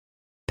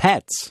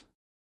Pets.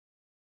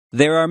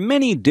 There are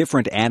many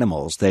different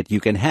animals that you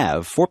can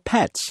have for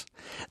pets.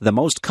 The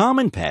most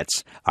common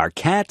pets are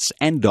cats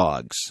and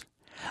dogs.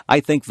 I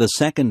think the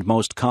second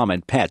most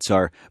common pets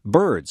are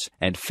birds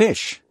and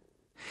fish.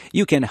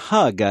 You can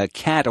hug a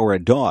cat or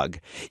a dog.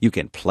 You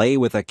can play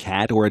with a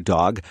cat or a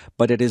dog,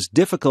 but it is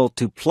difficult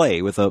to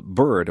play with a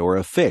bird or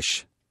a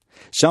fish.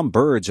 Some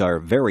birds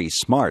are very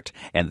smart,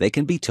 and they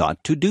can be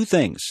taught to do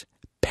things.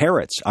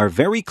 Parrots are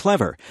very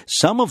clever.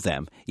 Some of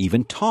them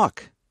even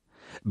talk.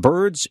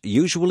 Birds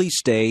usually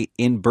stay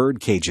in bird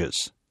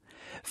cages.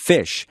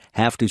 Fish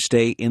have to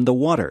stay in the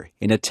water,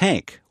 in a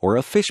tank or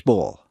a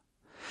fishbowl.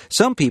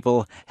 Some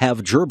people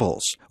have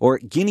gerbils or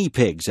guinea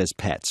pigs as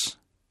pets.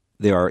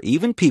 There are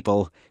even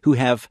people who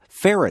have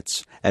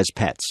ferrets as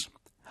pets.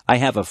 I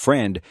have a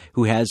friend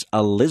who has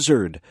a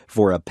lizard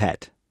for a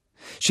pet.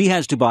 She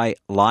has to buy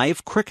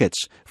live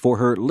crickets for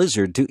her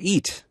lizard to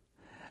eat.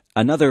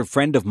 Another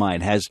friend of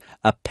mine has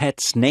a pet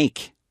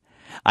snake.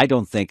 I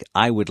don't think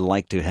I would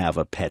like to have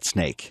a pet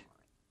snake.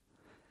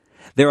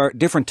 There are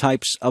different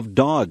types of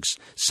dogs.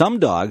 Some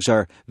dogs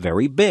are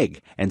very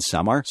big and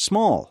some are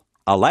small.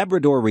 A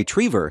Labrador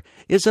Retriever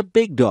is a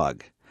big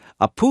dog.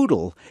 A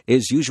poodle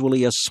is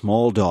usually a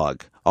small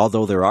dog,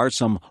 although there are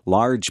some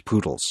large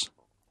poodles.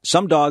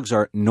 Some dogs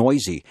are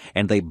noisy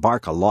and they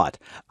bark a lot.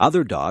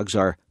 Other dogs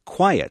are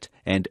quiet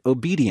and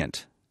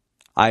obedient.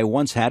 I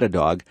once had a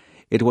dog.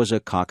 It was a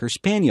Cocker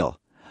Spaniel.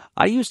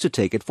 I used to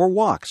take it for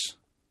walks.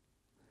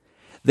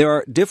 There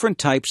are different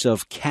types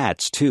of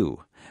cats,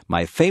 too.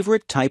 My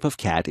favorite type of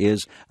cat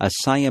is a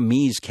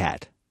Siamese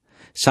cat.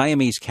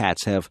 Siamese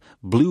cats have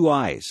blue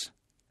eyes.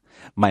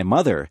 My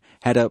mother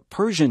had a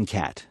Persian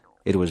cat.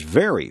 It was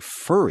very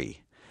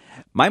furry.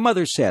 My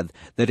mother said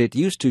that it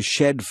used to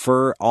shed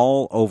fur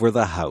all over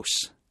the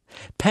house.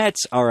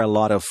 Pets are a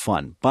lot of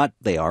fun, but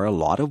they are a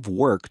lot of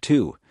work,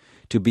 too.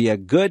 To be a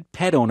good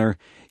pet owner,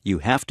 you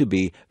have to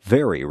be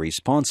very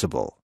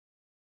responsible.